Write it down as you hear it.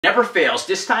Never fails.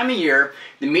 This time of year,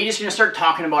 the media's going to start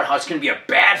talking about how it's going to be a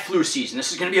bad flu season.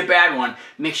 This is going to be a bad one.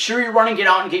 Make sure you run and get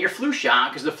out and get your flu shot,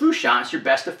 because the flu shot is your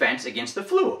best defense against the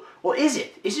flu. Well, is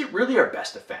it? Is it really our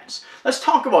best defense? Let's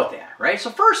talk about that, right? So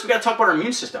first, we got to talk about our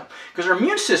immune system, because our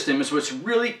immune system is what's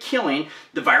really killing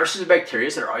the viruses and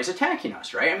bacteria that are always attacking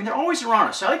us, right? I mean, they're always around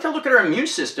us. So I like to look at our immune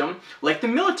system like the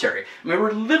military. I mean, we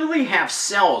literally have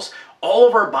cells all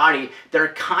over our body that are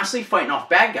constantly fighting off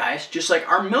bad guys, just like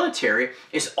our military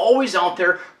is always out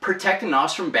there protecting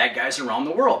us from bad guys around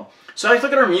the world. So I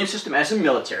look at our immune system as a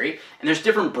military, and there's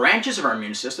different branches of our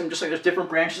immune system, just like there's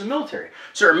different branches of the military.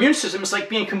 So our immune system is like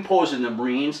being composed of the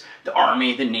Marines, the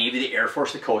Army, the Navy, the Air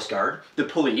Force, the Coast Guard, the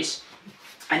police,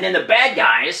 and then the bad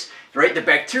guys, right, the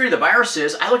bacteria, the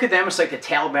viruses, I look at them as like the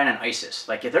Taliban and ISIS.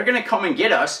 Like, if they're going to come and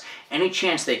get us any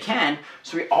chance they can,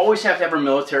 so we always have to have our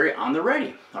military on the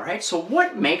ready, all right? So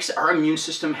what makes our immune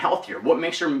system healthier? What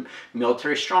makes our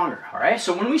military stronger, all right?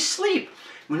 So when we sleep,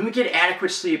 when we get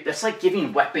adequate sleep, that's like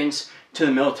giving weapons to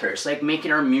the military. It's like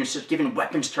making our immune system, giving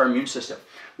weapons to our immune system.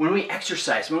 When we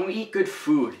exercise, when we eat good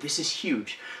food, this is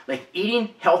huge. Like,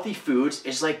 eating healthy foods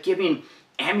is like giving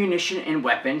ammunition and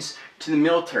weapons to the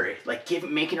military, like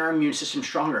making our immune system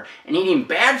stronger. And eating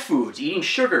bad foods, eating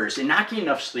sugars, and not getting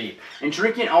enough sleep, and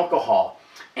drinking alcohol,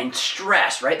 and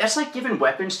stress, right? That's like giving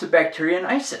weapons to bacteria and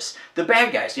ISIS. The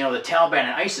bad guys, you know, the Taliban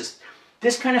and ISIS.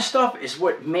 This kind of stuff is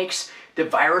what makes the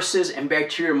viruses and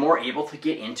bacteria more able to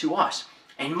get into us.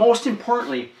 And most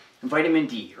importantly, vitamin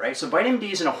D, right? So vitamin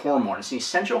D is a hormone. It's an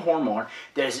essential hormone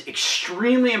that is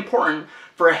extremely important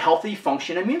for a healthy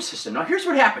functioning immune system. Now, here's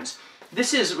what happens.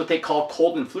 This is what they call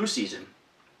cold and flu season.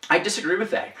 I disagree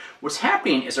with that. What's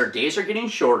happening is our days are getting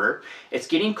shorter, it's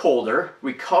getting colder,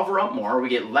 we cover up more, we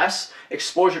get less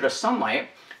exposure to sunlight.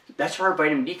 That's where our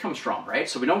vitamin D comes from, right?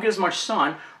 So we don't get as much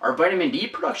sun, our vitamin D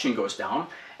production goes down.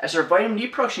 As our vitamin D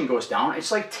production goes down,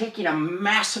 it's like taking a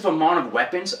massive amount of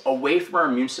weapons away from our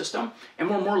immune system, and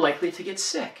we're more likely to get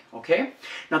sick, okay?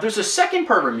 Now, there's a second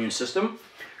part of our immune system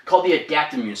called the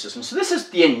adaptive immune system. So this is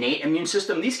the innate immune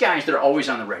system. These guys, they're always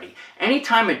on the ready.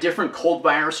 Anytime a different cold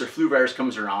virus or flu virus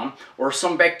comes around, or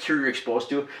some bacteria you're exposed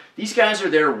to, these guys are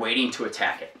there waiting to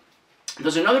attack it.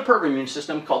 There's another part of our immune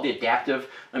system called the adaptive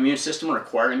immune system or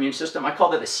acquired immune system. I call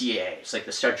that the CIA. It's like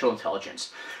the Central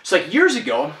Intelligence. So like years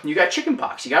ago, you got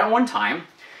chickenpox. You got it one time.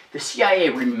 The CIA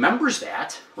remembers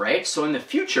that, right? So in the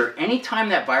future, anytime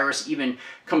that virus even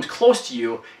comes close to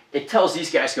you, it tells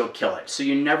these guys to go kill it. So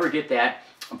you never get that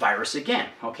virus again,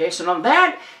 okay? So now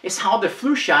that is how the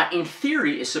flu shot, in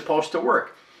theory, is supposed to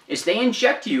work. Is they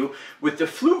inject you with the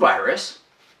flu virus,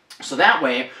 so that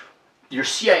way your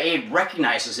CIA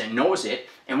recognizes and knows it,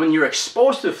 and when you're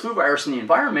exposed to the flu virus in the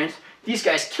environment, these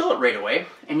guys kill it right away,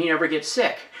 and you never get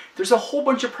sick. There's a whole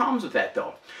bunch of problems with that,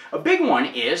 though. A big one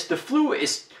is the flu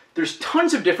is, there's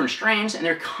tons of different strains, and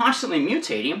they're constantly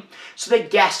mutating, so they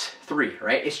guess 3,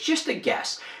 right? It's just a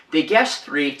guess. They guess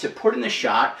 3 to put in the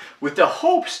shot with the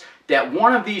hopes that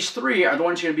one of these 3 are the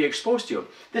ones you're going to be exposed to.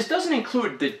 This doesn't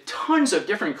include the tons of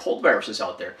different cold viruses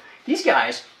out there. These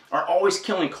guys are always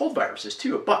killing cold viruses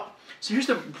too. But, so here's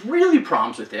the really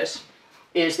problems with this,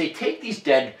 is they take these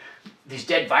dead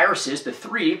viruses, the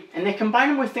 3, and they combine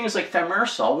them with things like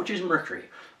thimerosal, which is mercury,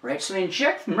 right? So they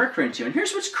inject mercury into you. And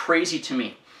here's what's crazy to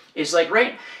me. Is like,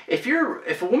 right, if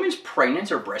a woman's pregnant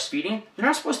or breastfeeding, they're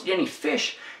not supposed to eat any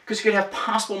fish because you could have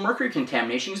possible mercury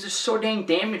contamination because it's so dang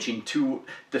damaging to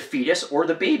the fetus or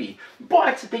the baby.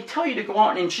 But they tell you to go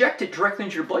out and inject it directly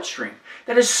into your bloodstream.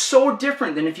 That is so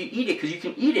different than if you eat it, because you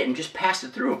can eat it and just pass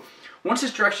it through. Once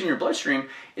it's directly in your bloodstream,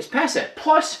 it's past that.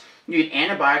 Plus, you get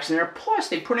antibiotics in there. Plus,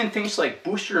 they put in things like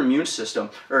boost your immune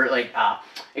system, or like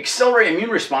accelerate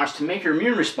immune response to make your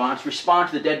immune response respond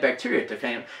to the dead bacteria, to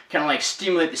kind of like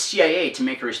stimulate the CIA to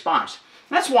make a response.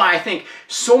 And that's why I think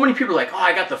so many people are like, oh,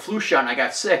 I got the flu shot and I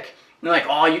got sick. And they're like,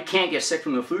 oh, you can't get sick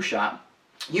from the flu shot.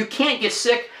 You can't get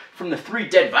sick from the 3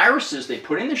 dead viruses they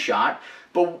put in the shot,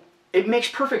 but it makes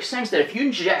perfect sense that if you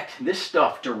inject this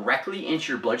stuff directly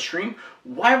into your bloodstream,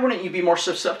 why wouldn't you be more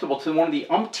susceptible to one of the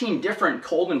umpteen different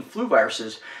cold and flu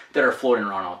viruses that are floating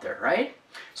around out there, right?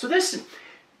 So this,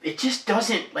 it just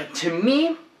doesn't, like, to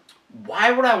me,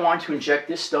 why would I want to inject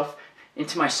this stuff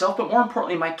into myself, but more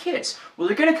importantly, my kids? Well,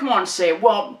 they're going to come on and say,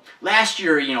 well, last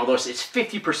year, you know, it's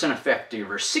 50%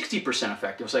 effective or 60%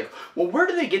 effective. It's like, well, where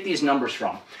do they get these numbers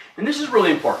from? And this is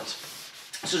really important.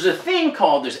 So there's a thing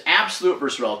called, there's absolute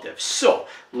versus relative. So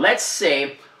let's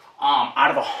say out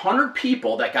of 100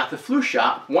 people that got the flu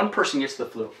shot, 1 person gets the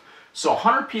flu. So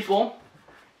 100 people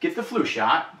get the flu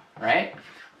shot, right?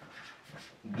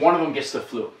 1 of them gets the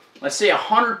flu. Let's say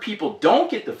 100 people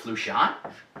don't get the flu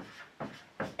shot,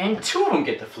 and 2 of them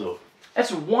get the flu.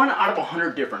 That's 1 out of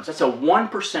 100 difference. That's a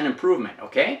 1% improvement,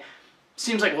 okay?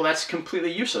 Seems like, well, that's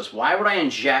completely useless. Why would I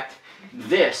inject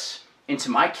this into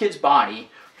my kid's body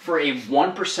for a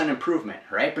 1% improvement,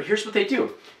 right? But here's what they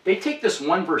do. They take this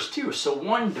 1 versus 2. So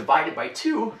 1 divided by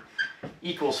 2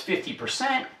 equals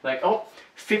 50%. Like, oh,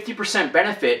 50%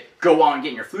 benefit, go out and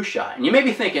get your flu shot. And you may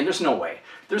be thinking, there's no way.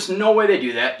 There's no way they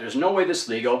do that. There's no way this is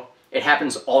legal. It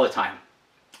happens all the time.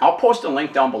 I'll post a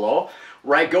link down below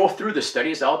where I go through the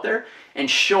studies out there and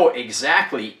show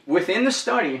exactly within the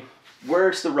study where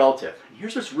it's the relative. And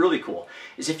here's what's really cool,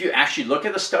 is if you actually look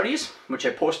at the studies, which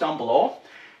I post down below,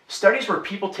 studies where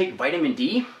people take vitamin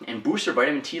D and boost their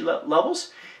vitamin T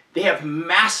levels, they have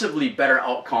massively better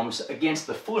outcomes against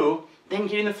the flu than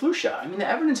getting the flu shot. I mean, the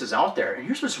evidence is out there. And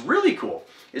here's what's really cool,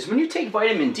 is when you take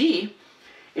vitamin D,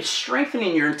 it's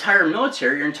strengthening your entire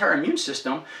military, your entire immune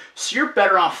system, so you're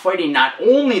better off fighting not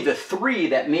only the 3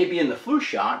 that may be in the flu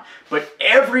shot, but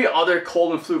every other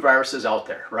cold and flu viruses out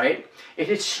there, right?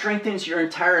 It strengthens your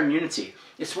entire immunity.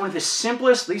 It's one of the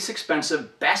simplest, least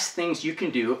expensive, best things you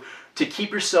can do to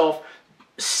keep yourself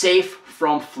safe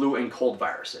from flu and cold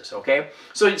viruses, okay?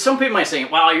 So some people might say,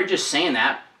 well, you're just saying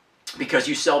that because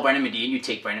you sell vitamin D and you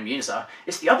take vitamin D and stuff.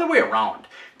 It's the other way around.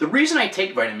 The reason I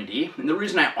take vitamin D and the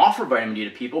reason I offer vitamin D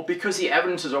to people, because the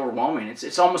evidence is overwhelming.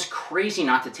 It's almost crazy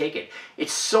not to take it.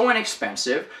 It's so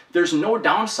inexpensive, there's no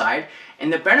downside,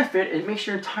 and the benefit, it makes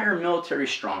your entire military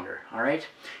stronger, all right?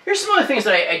 Here's some other things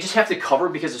that I just have to cover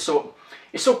because it's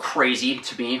so crazy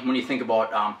to me when you think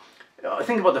about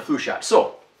the flu shot.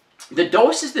 So the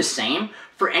dose is the same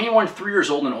for anyone 3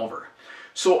 years old and over.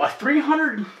 So a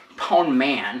 300-pound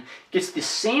man gets the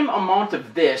same amount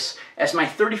of this as my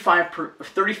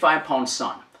 35-pound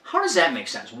son. How does that make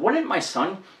sense? Wouldn't my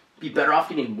son be better off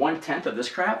getting 1/10 of this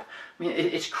crap? I mean,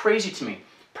 it's crazy to me.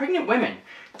 Pregnant women,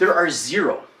 there are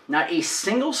zero, not a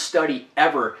single study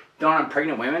ever done on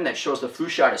pregnant women that shows the flu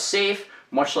shot is safe,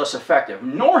 much less effective,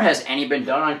 nor has any been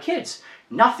done on kids.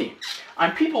 Nothing.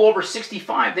 On people over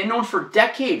 65, they've known for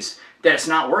decades that it's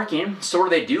not working. So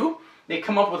what do? They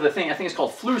come up with a thing, I think it's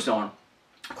called Fluzone,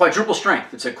 quadruple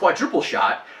strength. It's a quadruple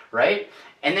shot, right?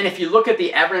 And then if you look at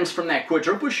the evidence from that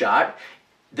quadruple shot,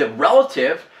 the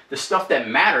relative, the stuff that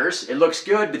matters, it looks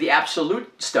good, but the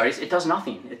absolute studies, it does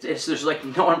nothing. There's like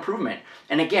no improvement.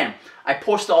 And again, I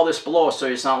post all this below, so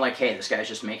it's not like, hey, this guy's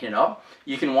just making it up.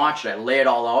 You can watch it. I lay it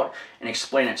all out and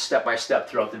explain it step by step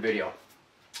throughout the video.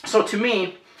 So to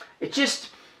me, it's just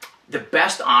the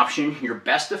best option, your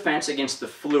best defense against the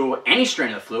flu, any strain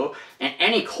of the flu, and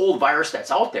any cold virus that's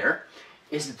out there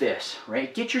is this,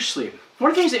 right? Get your sleep.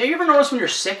 One of the things that you ever notice when you're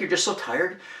sick, you're just so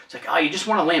tired? It's like, oh, you just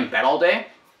want to lay in bed all day?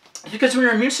 It's because when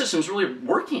your immune system is really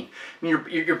working, I mean,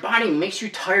 your body makes you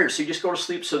tired, so you just go to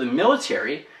sleep. So the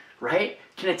military, right,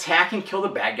 can attack and kill the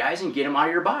bad guys and get them out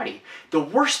of your body. The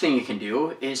worst thing you can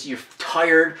do is you're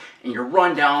tired and you're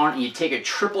run down and you take a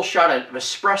triple shot of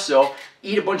espresso,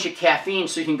 eat a bunch of caffeine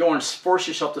so you can go and force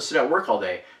yourself to sit at work all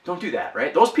day. Don't do that,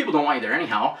 right? Those people don't want you there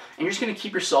anyhow, and you're just going to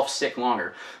keep yourself sick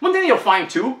longer. One thing you'll find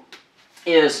too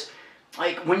is,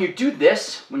 like, when you do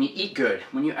this, when you eat good,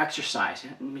 when you exercise,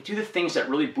 when you do the things that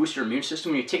really boost your immune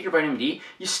system, when you take your vitamin D,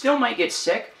 you still might get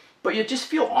sick, but you just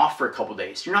feel off for a couple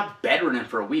days. You're not bedridden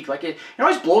for a week. Like it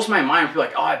always blows my mind when people are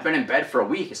like, oh, I've been in bed for a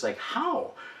week. It's like,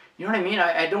 how? You know what I mean?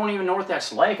 I don't even know what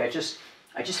that's like. I just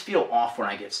feel off when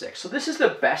I get sick. So this is the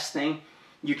best thing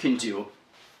you can do.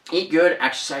 Eat good,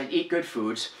 exercise, eat good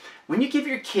foods. When you give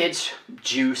your kids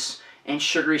juice and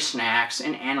sugary snacks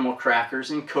and animal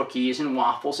crackers and cookies and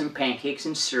waffles and pancakes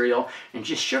and cereal and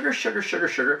just sugar, sugar, sugar,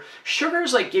 sugar. Sugar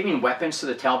is like giving weapons to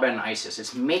the Taliban and ISIS.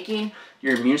 It's making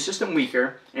your immune system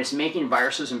weaker and it's making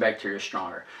viruses and bacteria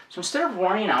stronger. So instead of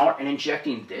running out and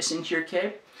injecting this into your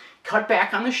kid, cut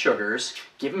back on the sugars,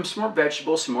 give them some more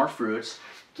vegetables, some more fruits,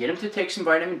 get them to take some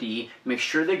vitamin D, make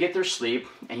sure they get their sleep,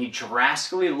 and you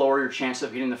drastically lower your chance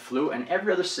of getting the flu, and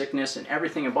every other sickness and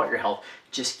everything about your health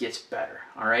just gets better,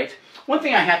 all right? One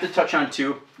thing I have to touch on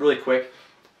too, really quick,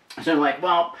 is I'm like,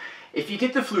 well, if you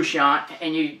get the flu shot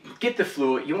and you get the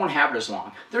flu, you won't have it as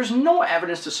long. There's no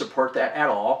evidence to support that at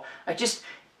all.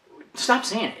 Stop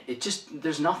saying it.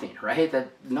 There's nothing, right?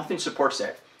 Nothing supports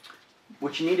that.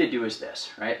 What you need to do is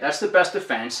this, right? That's the best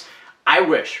defense. I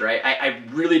wish, right? I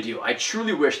really do. I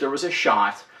truly wish there was a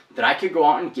shot that I could go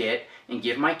out and get and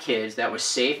give my kids that was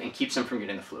safe and keeps them from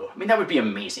getting the flu. I mean, that would be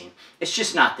amazing. It's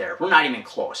just not there. We're not even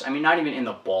close. I mean, not even in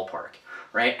the ballpark,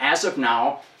 right? As of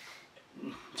now,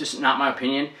 just not my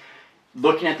opinion,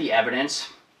 looking at the evidence,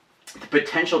 the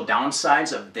potential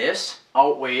downsides of this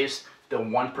outweighs the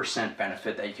 1%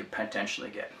 benefit that you could potentially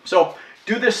get. So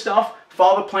do this stuff,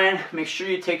 follow the plan, make sure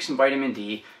you take some vitamin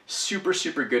D. Super,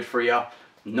 super good for you.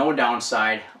 No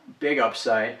downside, big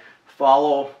upside.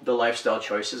 Follow the lifestyle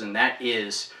choices, and that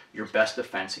is your best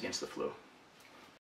defense against the flu.